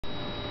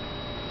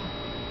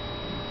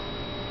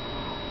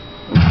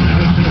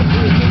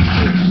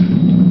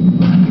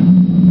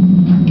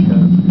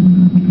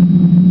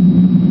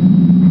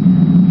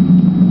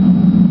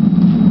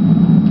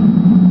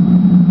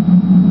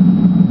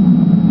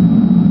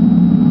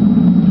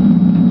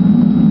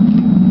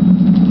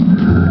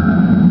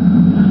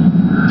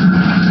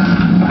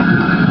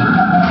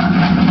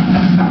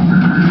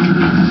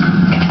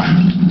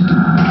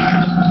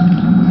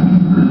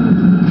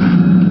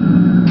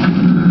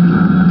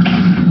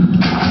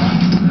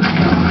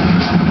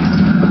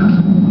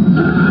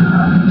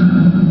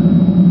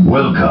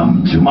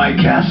Welcome to my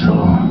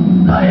castle.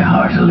 I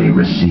heartily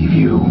receive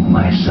you,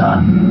 my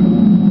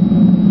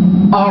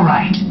son. All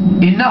right,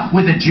 enough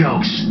with the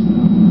jokes.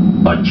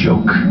 A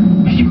joke?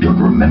 You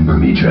don't remember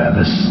me,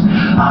 Travis.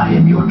 I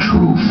am your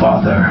true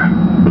father.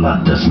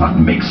 Blood does not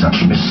make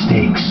such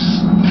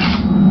mistakes.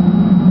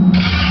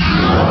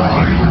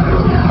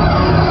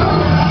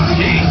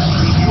 Jeez,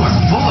 you are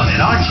full of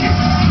it, aren't you?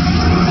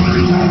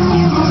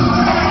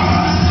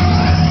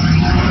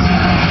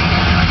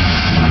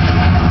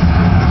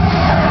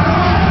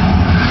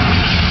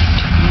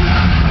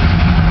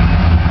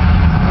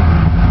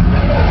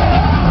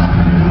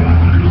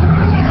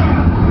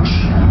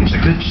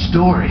 Good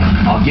story.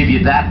 I'll give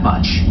you that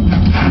much.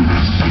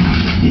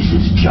 This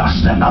is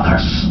just another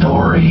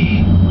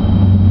story.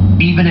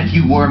 Even if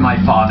you were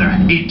my father,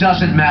 it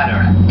doesn't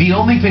matter. The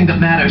only thing that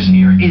matters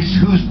here is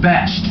who's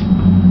best.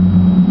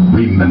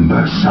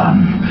 Remember,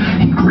 son,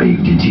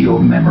 engraved into your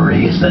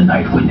memory is the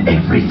night when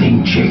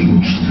everything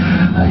changed.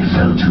 I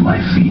fell to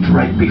my feet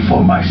right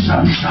before my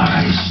son's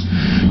eyes.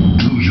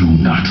 Do you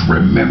not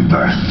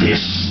remember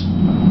this?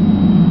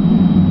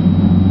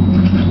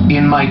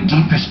 In my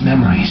deepest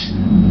memories,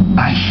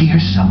 I hear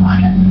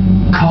someone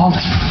calling.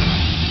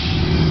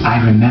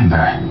 I remember.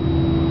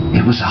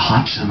 It was a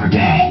hot summer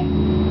day.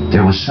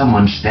 There was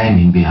someone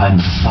standing behind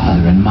my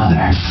father and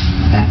mother.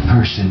 That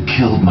person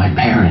killed my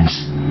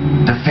parents.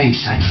 The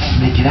face, I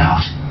can't make it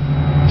out.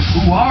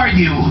 Who are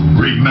you?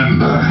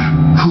 Remember.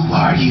 Who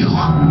are you?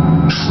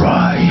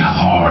 Try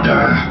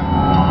harder.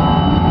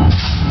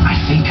 I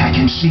think I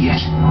can see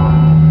it.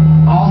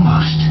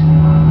 Almost.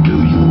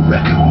 Do you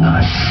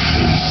recognize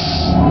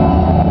this?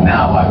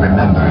 Now I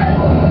remember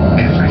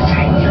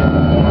everything.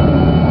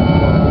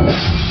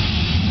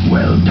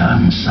 Well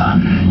done,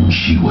 son.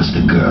 She was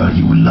the girl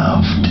you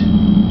loved.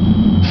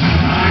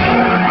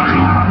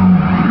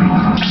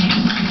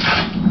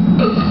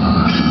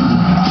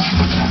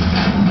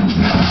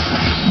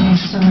 You're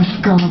still as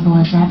gullible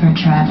as ever,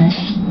 Travis.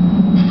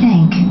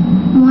 Think,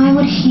 why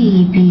would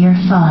he be your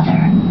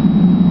father?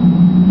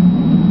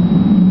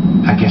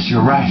 I guess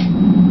you're right.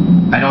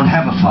 I don't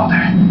have a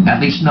father. At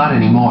least not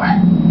anymore.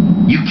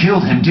 You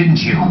killed him,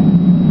 didn't you?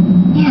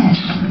 Yes.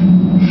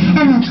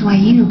 And that's why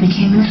you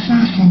became an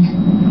assassin.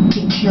 To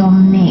kill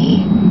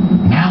me.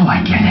 Now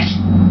I get it.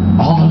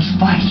 All those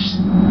fights.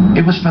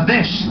 It was for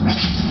this.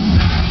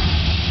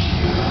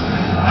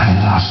 I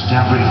lost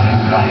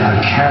everything that I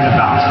ever cared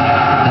about.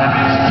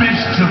 That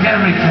bitch took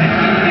everything.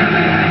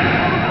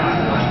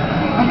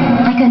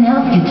 I can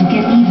help you to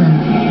get even.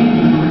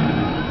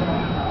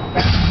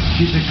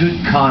 She's a good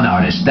con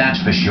artist,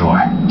 that's for sure.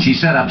 She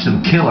set up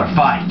some killer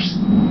fights.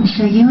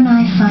 So you and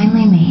I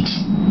finally meet.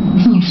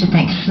 You should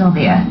thank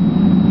Sylvia.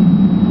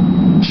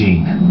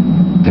 Jeane,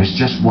 there's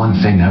just one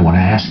thing I want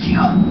to ask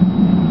you.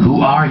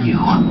 Who are you?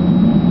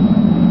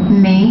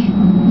 Me?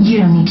 You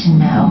don't need to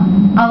know.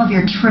 All of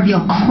your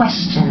trivial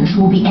questions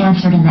will be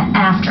answered in the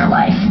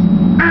afterlife.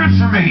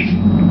 Answer me!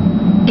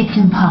 It's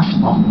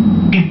impossible.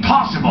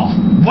 Impossible?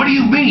 What do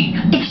you mean?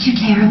 It's too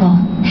terrible.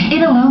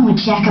 It alone would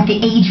jack up the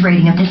age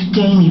rating of this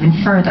game even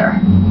further.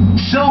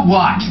 So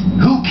what?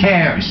 Who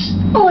cares?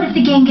 But what if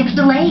the game gets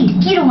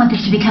delayed? You don't want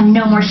this to become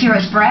No More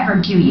Heroes Forever,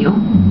 do you?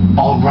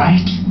 All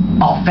right.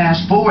 I'll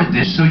fast forward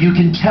this so you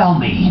can tell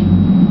me.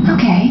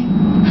 Okay.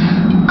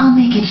 I'll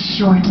make it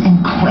short and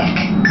quick.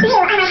 You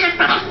are my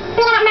half-brother.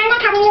 You know that manga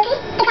called Miyuki?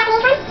 The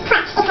Japanese one? Well,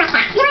 it's like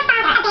that. Your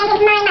father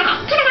abandoned my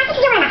mother. Come on, to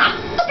your mother.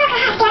 It broke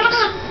her heart the other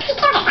day. She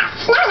killed herself.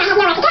 Knowing I had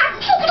nowhere to go,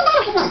 she took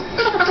advantage of me. I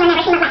suspect you'll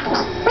never see the last of me.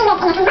 We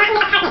lived in this rotten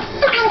apartment, and I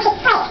was his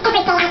slave.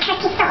 Every day I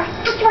cursed his soul. I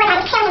swore that I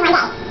would kill him one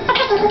day. The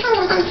cursing can change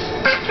anything.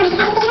 That's when I decided to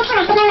become a killer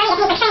with no money to pay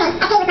for training. I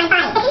paid with my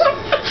body. But you?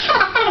 That son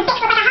of a bitch was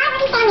like a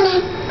hard-working family man.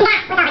 That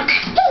was always. He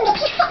didn't get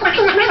too sick about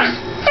cleaning up my life. So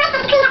I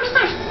started to clean up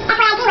myself.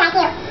 That's what I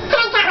do. And I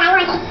got what I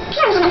wanted.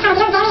 Killing him in front of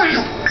your very eyes.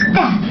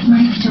 That's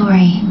my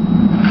story.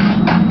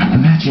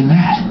 Imagine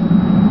that.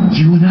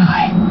 You and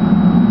I.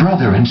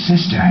 Brother and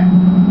sister.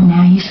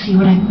 Now you see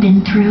what I've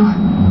been through?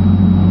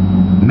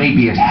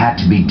 Maybe it had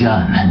to be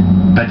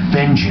done. But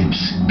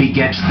vengeance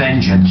begets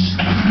vengeance.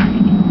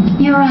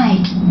 You're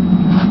right.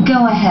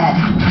 Go ahead.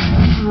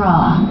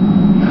 Draw,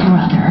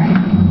 brother.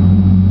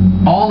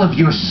 All of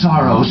your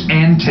sorrows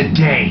end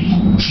today,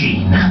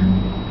 Jeane.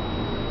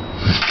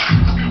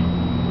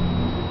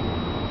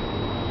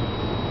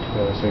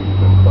 Yeah, so you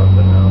can cut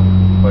the now.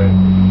 Wait.